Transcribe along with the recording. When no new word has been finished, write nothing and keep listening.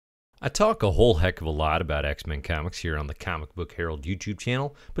I talk a whole heck of a lot about X-Men comics here on the Comic Book Herald YouTube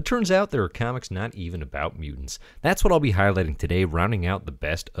channel, but turns out there are comics not even about mutants. That's what I'll be highlighting today, rounding out the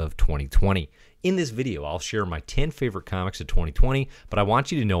best of 2020. In this video, I'll share my 10 favorite comics of 2020, but I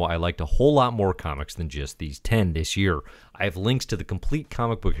want you to know I liked a whole lot more comics than just these 10 this year. I have links to the complete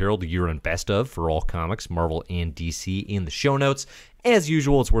Comic Book Herald year-end best of for all comics, Marvel and DC, in the show notes. As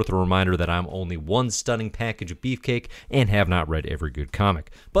usual, it's worth a reminder that I'm only one stunning package of beefcake and have not read every good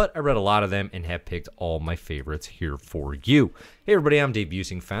comic, but I read a lot of them and have picked all my favorites here for you. Hey everybody, I'm Dave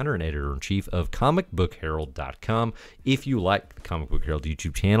Busing, founder and editor-in-chief of comicbookherald.com. If you like the Comic Book Herald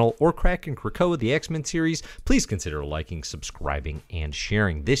YouTube channel or Crack and Krakoa, the X-Men series, please consider liking, subscribing, and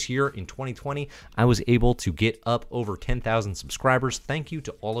sharing. This year, in 2020, I was able to get up over 10,000 subscribers. Thank you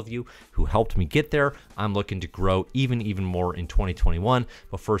to all of you who helped me get there. I'm looking to grow even more in 2021.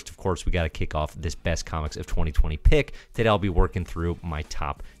 But first, of course, we got to kick off this Best Comics of 2020 pick. Today, I'll be working through my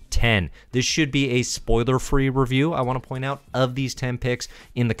top 10. This should be a spoiler-free review, I want to point out, of these 10 picks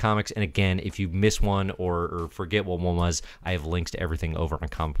in the comics. And again, if you miss one or forget what one was, I have links to everything over on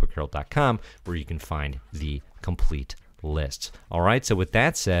comicbookherald.com where you can find the complete lists. All right, so with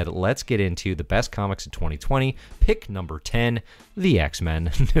that said, let's get into the best comics of 2020. Pick number 10, The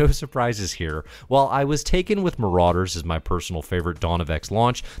X-Men. No surprises here. While I was taken with Marauders as my personal favorite Dawn of X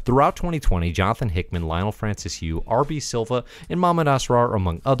launch, throughout 2020, Jonathan Hickman, Lionel Francis Yu, R.B. Silva, and Mahmud Asrar,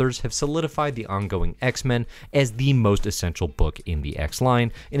 among others, have solidified the ongoing X-Men as the most essential book in the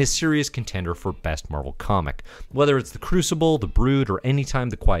X-line and a serious contender for best Marvel comic. Whether it's The Crucible, The Brood, or anytime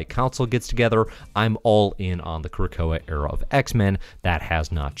the Quiet Council gets together, I'm all in on the Krakoa era of X-Men. That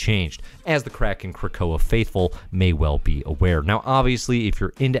has not changed, as the Crack and Krakoa faithful may well be aware. Now, obviously, if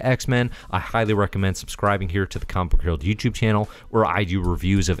you're into X-Men, I highly recommend subscribing here to the Comic Book Herald YouTube channel, where I do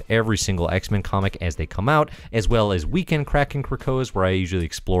reviews of every single X-Men comic as they come out, as well as weekend Crack and Krakoas, where I usually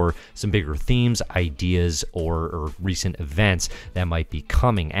explore some bigger themes, ideas, or recent events that might be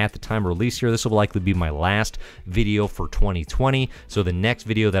coming. At the time of release here, this will likely be my last video for 2020, so the next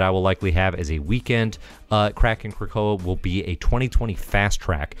video that I will likely have as a weekend Crack and Krakoa will be a 2020 fast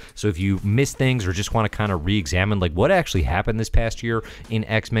track. So if you miss things or just want to kind of re-examine like what actually happened this past year in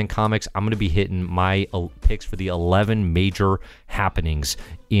X-Men comics, I'm going to be hitting my picks for the 11 major happenings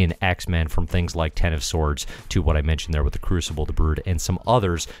in X-Men, from things like Ten of Swords to what I mentioned there with the Crucible, the Brood, and some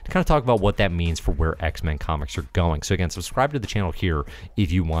others, to kind of talk about what that means for where X-Men comics are going. So again, subscribe to the channel here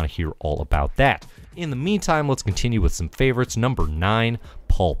if you want to hear all about that. In the meantime, let's continue with some favorites. Number 9,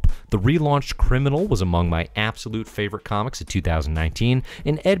 Pulp. The relaunched Criminal was among my absolute favorite comics of 2019,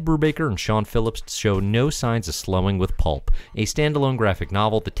 and Ed Brubaker and Sean Phillips show no signs of slowing with Pulp, a standalone graphic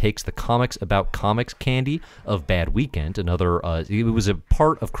novel that takes the comics about comics candy of Bad Weekend. It was a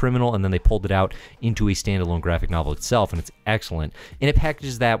part of Criminal, and then they pulled it out into a standalone graphic novel itself, and it's excellent. And it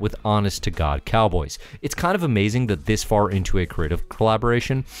packages that with honest-to-God cowboys. It's kind of amazing that this far into a creative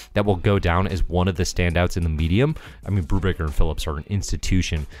collaboration that will go down as one of the standouts in the medium. I mean, Brubaker and Phillips are an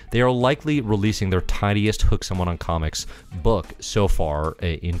institution. They are likely releasing their tiniest Hook Someone on Comics book so far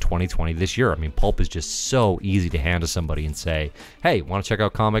in 2020 this year. I mean, Pulp is just so easy to hand to somebody and say, hey, want to check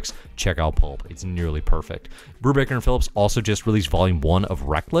out comics? Check out Pulp. It's nearly perfect. Brubaker and Phillips also just released Volume 1 of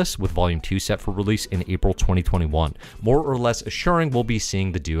Reckless, with Volume 2 set for release in April 2021. More or less assuring we'll be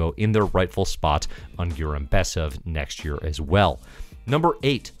seeing the duo in their rightful spot on year-end best of next year as well. Number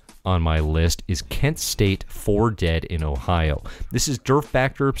 8 on my list is Kent State, 4 Dead in Ohio. This is Durf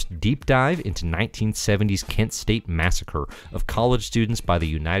Backdorf's deep dive into 1970s Kent State massacre of college students by the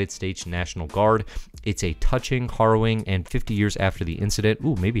United States National Guard. It's a touching, harrowing, and 50 years after the incident,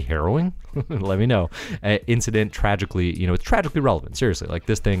 ooh, maybe harrowing? Let me know. Incident tragically, it's tragically relevant. Seriously, like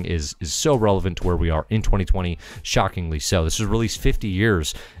this thing is so relevant to where we are in 2020, shockingly so. This was released 50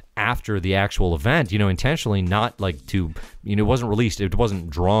 years after the actual event, intentionally, not like to, it wasn't released, it wasn't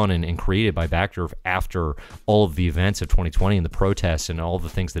drawn and created by Backdorf after all of the events of 2020 and the protests and all the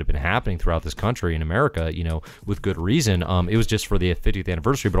things that have been happening throughout this country in America, with good reason. It was just for the 50th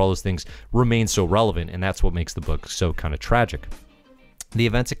anniversary, but all those things remain so relevant, and that's what makes the book so kind of tragic. The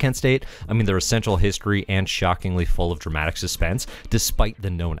events at Kent State, they're essential history and shockingly full of dramatic suspense, despite the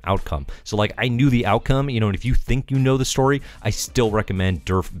known outcome. So, I knew the outcome, and if you think you know the story, I still recommend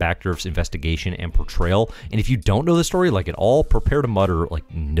Durf Backdorf's investigation and portrayal. And if you don't know the story, at all, prepare to mutter,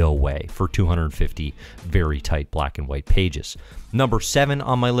 no way, for 250 very tight black and white pages. Number 7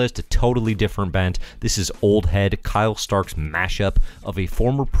 on my list, a totally different bent. This is Old Head, Kyle Stark's mashup of a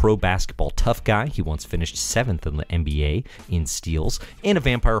former pro basketball tough guy. He once finished 7th in the NBA in steals, and a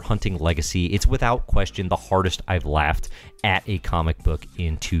vampire hunting legacy. It's without question the hardest I've laughed at a comic book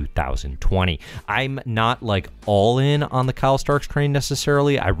in 2020. I'm not like all in on the Kyle Starks train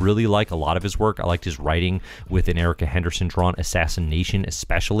necessarily. I really like a lot of his work. I liked his writing with an Erica Henderson drawn Assassination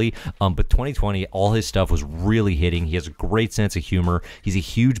especially. But 2020, all his stuff was really hitting. He has a great sense of humor. He's a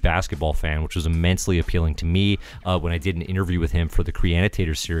huge basketball fan, which was immensely appealing to me. When I did an interview with him for the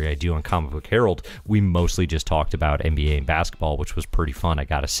Creannotators series I do on Comic Book Herald, we mostly just talked about NBA and basketball, which was pretty fun, I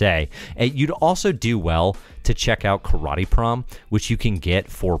gotta say. And you'd also do well to check out Karate Prom, which you can get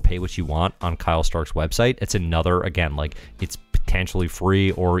for pay what you want on Kyle Stark's website. It's another, again, like it's potentially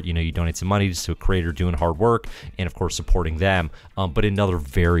free, or you donate some money to a creator doing hard work and of course supporting them, but another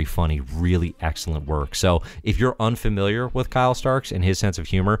very funny, really excellent work. So if you're unfamiliar with Kyle Starks and his sense of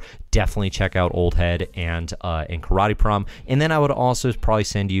humor, definitely check out Old Head and Karate Prom. And then I would also probably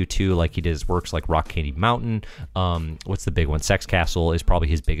send you to, like, he does works like Rock Candy Mountain. What's the big one? Sex Castle is probably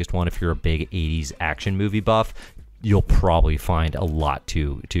his biggest one. If you're a big 80s action movie buff, you'll probably find a lot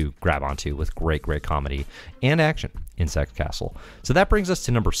to grab onto with great comedy and action in Sex Castle. So that brings us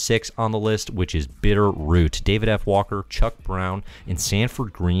to number 6 on the list, which is Bitter Root. David F. Walker, Chuck Brown, and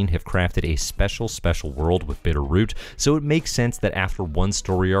Sanford Green have crafted a special world with Bitter Root, so it makes sense that after one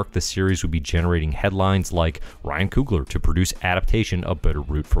story arc, the series would be generating headlines like Ryan Coogler to produce adaptation of Bitter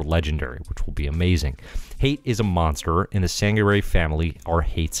Root for Legendary, which will be amazing. Hate is a monster, and the Sangare family are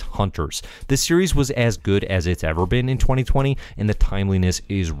Hate's hunters. This series was as good as it's ever been in 2020, and the timeliness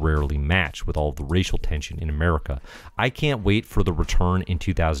is rarely matched with all of the racial tension in America. I can't wait for the return in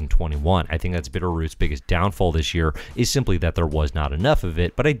 2021. I think that's Bitter Root's biggest downfall this year, is simply that there was not enough of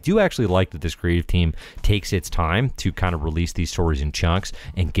it, but I do actually like that this creative team takes its time to kind of release these stories in chunks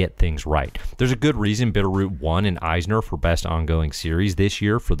and get things right. There's a good reason Bitter Root won an Eisner for Best Ongoing Series this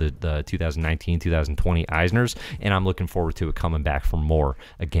year for the 2019-2020 Eisners, and I'm looking forward to it coming back for more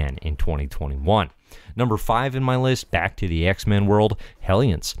again in 2021. Number 5 in my list, back to the X-Men world,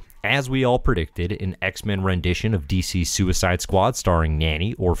 Hellions. As we all predicted, an X-Men rendition of DC's Suicide Squad starring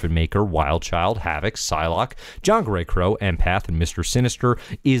Nanny, Orphan Maker, Wildchild, Havoc, Psylocke, John Greycrow, Empath, and Mr. Sinister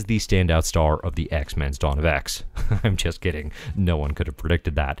is the standout star of the X-Men's Dawn of X. I'm just kidding. No one could have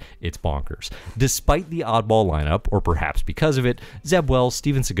predicted that. It's bonkers. Despite the oddball lineup, or perhaps because of it, Zeb Wells,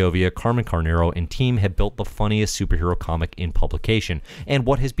 Steven Segovia, Carmen Carnero, and team have built the funniest superhero comic in publication, and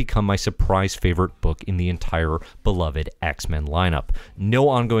what has become my surprise favorite book in the entire beloved X-Men lineup. No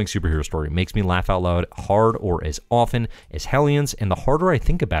ongoing superhero story makes me laugh out loud hard or as often as Hellions, and the harder I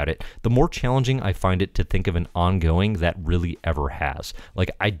think about it, the more challenging I find it to think of an ongoing that really ever has.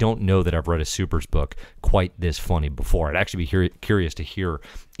 Like, I don't know that I've read a Supers book quite this funny before. I'd actually be curious to hear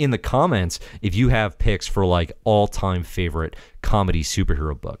in the comments if you have picks for like all-time favorite comedy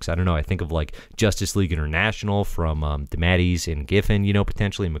superhero books. I don't know. I think of like Justice League International from DeMatteis and Giffen,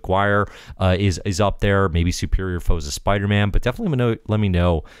 potentially McGuire is up there. Maybe Superior Foes of Spider-Man, but definitely let me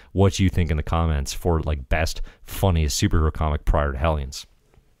know what you think in the comments for like best, funniest superhero comic prior to Hellions.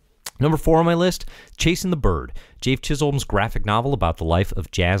 Number 4 on my list, Chasin the Bird. Dave Chisholm's graphic novel about the life of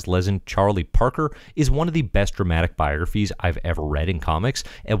jazz legend Charlie Parker is one of the best dramatic biographies I've ever read in comics,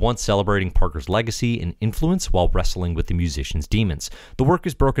 at once celebrating Parker's legacy and influence while wrestling with the musician's demons. The work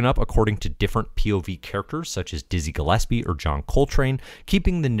is broken up according to different POV characters such as Dizzy Gillespie or John Coltrane,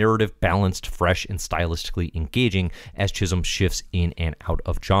 keeping the narrative balanced, fresh, and stylistically engaging as Chisholm shifts in and out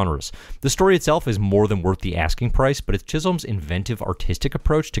of genres. The story itself is more than worth the asking price, but it's Chisholm's inventive artistic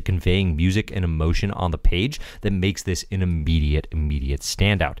approach to conveying music and emotion on the page that makes this an immediate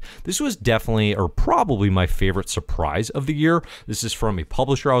standout. This was definitely, or probably, my favorite surprise of the year. This is from a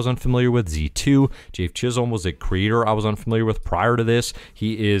publisher I was unfamiliar with, Z2. Dave Chisholm was a creator I was unfamiliar with prior to this.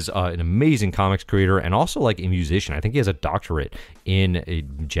 He is an amazing comics creator and also like a musician. I think he has a doctorate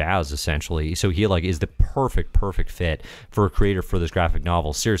in jazz, essentially. So he like is the perfect fit for a creator for this graphic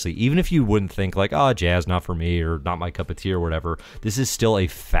novel. Seriously, even if you wouldn't think like, oh, jazz not for me or not my cup of tea or whatever, this is still a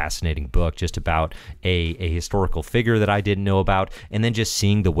fascinating book just about a historical figure that I didn't know about, and then just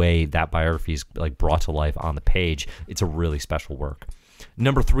seeing the way that biography is like brought to life on the page. It's a really special work.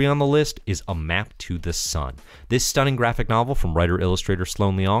 Number 3 on the list is A Map to the Sun. This stunning graphic novel from writer-illustrator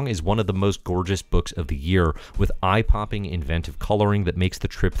Sloan Leong is one of the most gorgeous books of the year, with eye-popping, inventive coloring that makes the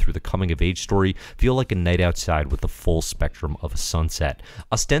trip through the coming-of-age story feel like a night outside with the full spectrum of a sunset.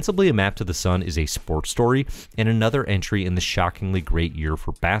 Ostensibly, A Map to the Sun is a sports story and another entry in the shockingly great year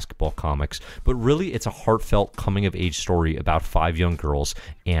for basketball comics, but really it's a heartfelt coming-of-age story about 5 young girls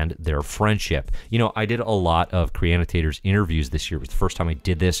and their friendship. I did a lot of Creannotators interviews this year. It was the first first time I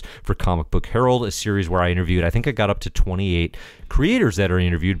did this for Comic Book Herald, a series where I interviewed, I think I got up to 28 creators that are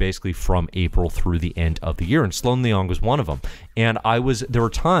interviewed basically from April through the end of the year, and Sloan Leong was one of them. And there were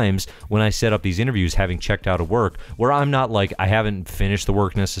times when I set up these interviews having checked out of work where I'm not like, I haven't finished the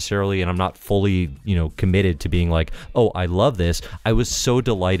work necessarily, and I'm not fully, committed to being like, oh, I love this. I was so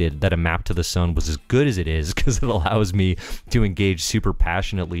delighted that A Map to the Sun was as good as it is because it allows me to engage super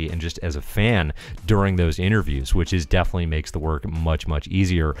passionately and just as a fan during those interviews, which definitely makes the work much, much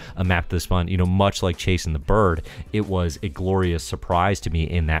easier. A Map to the Sun, much like Chasin the Bird, it was a glorious surprise to me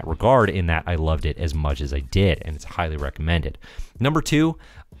in that regard, in that I loved it as much as I did, and it's highly recommended. Number 2,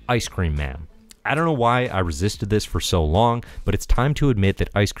 Ice Cream Man. I don't know why I resisted this for so long, but it's time to admit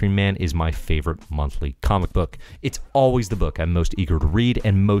that Ice Cream Man is my favorite monthly comic book. It's always the book I'm most eager to read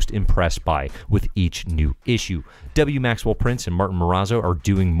and most impressed by with each new issue. W. Maxwell Prince and Martin Morazzo are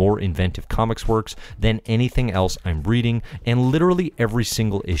doing more inventive comics works than anything else I'm reading, and literally every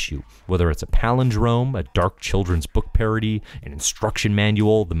single issue, whether it's a palindrome, a dark children's book parody, an instruction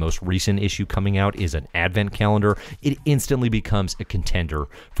manual, the most recent issue coming out is an advent calendar, it instantly becomes a contender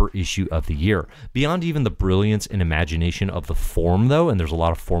for issue of the year. Beyond even the brilliance and imagination of the form, though, and there's a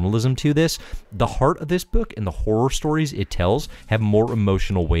lot of formalism to this, the heart of this book and the horror stories it tells have more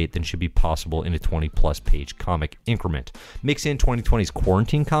emotional weight than should be possible in a 20-plus page comic increment. Mix in 2020's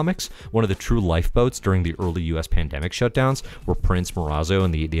Quarantine Comics, one of the true lifeboats during the early U.S. pandemic shutdowns, where Prince, Morazzo,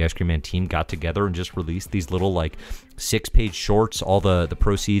 and the Ice Cream Man team got together and just released these little, 6-page shorts. All the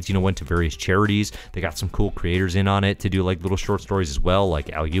proceeds, went to various charities. They got some cool creators in on it to do, little short stories as well,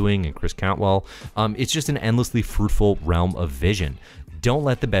 like Al Ewing and Chris Cantwell. It's just an endlessly fruitful realm of vision. Don't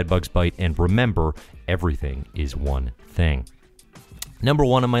let the bedbugs bite, and remember, everything is one thing. Number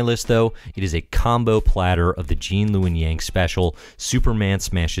 1 on my list, though, it is a combo platter of the Gene Luen Yang special, Superman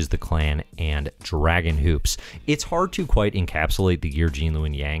Smashes the Klan, and Dragon Hoops. It's hard to quite encapsulate the year Gene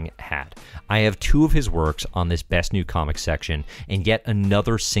Luen Yang had. I have 2 of his works on this Best New Comics section, and yet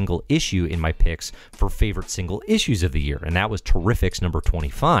another single issue in my picks for favorite single issues of the year, and that was Terrifics number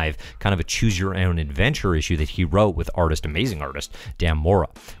 25, kind of a choose-your-own-adventure issue that he wrote with amazing artist, Dan Mora.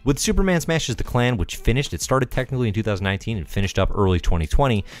 With Superman Smashes the Klan, which it started technically in 2019 and finished up early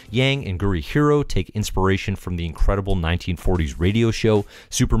 2020, Yang and Gurihiro take inspiration from the incredible 1940s radio show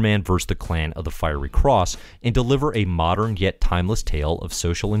Superman vs. the Klan of the Fiery Cross and deliver a modern yet timeless tale of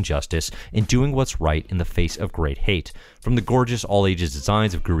social injustice and doing what's right in the face of great hate. From the gorgeous all-ages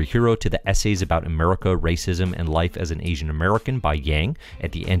designs of Gurihiro to the essays about America, racism, and life as an Asian American by Yang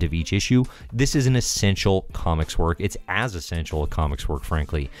at the end of each issue, this is an essential comics work. It's as essential a comics work,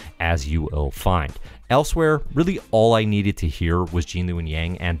 frankly, as you will find. Elsewhere, really all I needed to hear was Gene Luen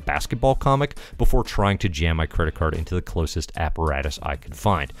Yang and Basketball Comic before trying to jam my credit card into the closest apparatus I could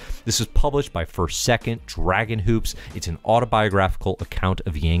find. This is published by First Second, Dragon Hoops. It's an autobiographical account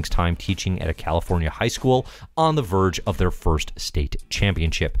of Yang's time teaching at a California high school on the verge of their first state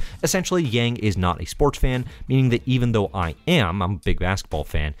championship. Essentially, Yang is not a sports fan, meaning that even though I'm a big basketball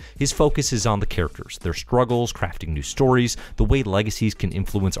fan, his focus is on the characters, their struggles, crafting new stories, the way legacies can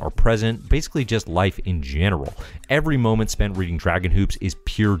influence our present, basically just life in general. Every moment spent reading Dragon Hoops is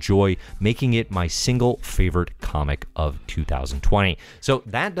pure joy, making it my single favorite comic of 2020. So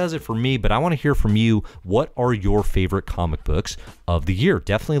that does it for me, but I want to hear from you. What are your favorite comic books of the year?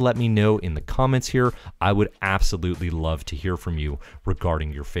 Definitely let me know in the comments here. I would absolutely love to hear from you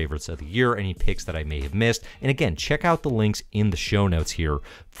regarding your favorites of the year, any picks that I may have missed. And again, check out the links in the show notes here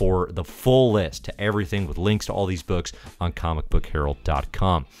for the full list to everything with links to all these books on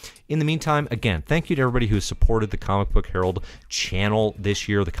comicbookherald.com. In the meantime, again, thank you to everybody who has supported the Comic Book Herald channel this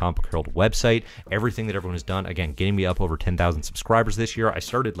year, the Comic Book Herald website, everything that everyone has done. Again, getting me up over 10,000 subscribers this year. I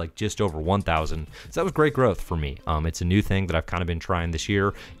started just over 1,000, so that was great growth for me. It's a new thing that I've kind of been trying this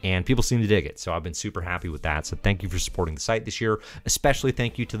year, and people seem to dig it, so I've been super happy with that. So thank you for supporting the site this year. Especially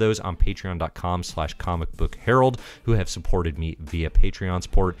thank you to those on patreon.com/comicbookherald who have supported me via Patreon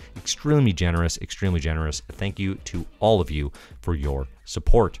support. Extremely generous, extremely generous. Thank you to all of you for your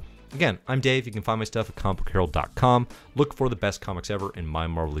support. Again, I'm Dave. You can find my stuff at comicbookherald.com. Look for the Best Comics Ever in My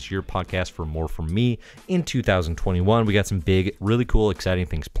Marvelous Year podcast for more from me in 2021. We got some big, really cool, exciting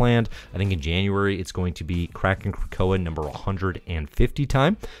things planned. I think in January, it's going to be Kraken Krakoa number 150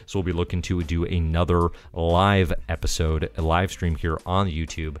 time. So we'll be looking to do another live episode, a live stream here on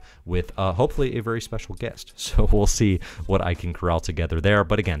YouTube with hopefully a very special guest. So we'll see what I can corral together there.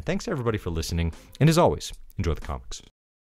 But again, thanks everybody for listening. And as always, enjoy the comics.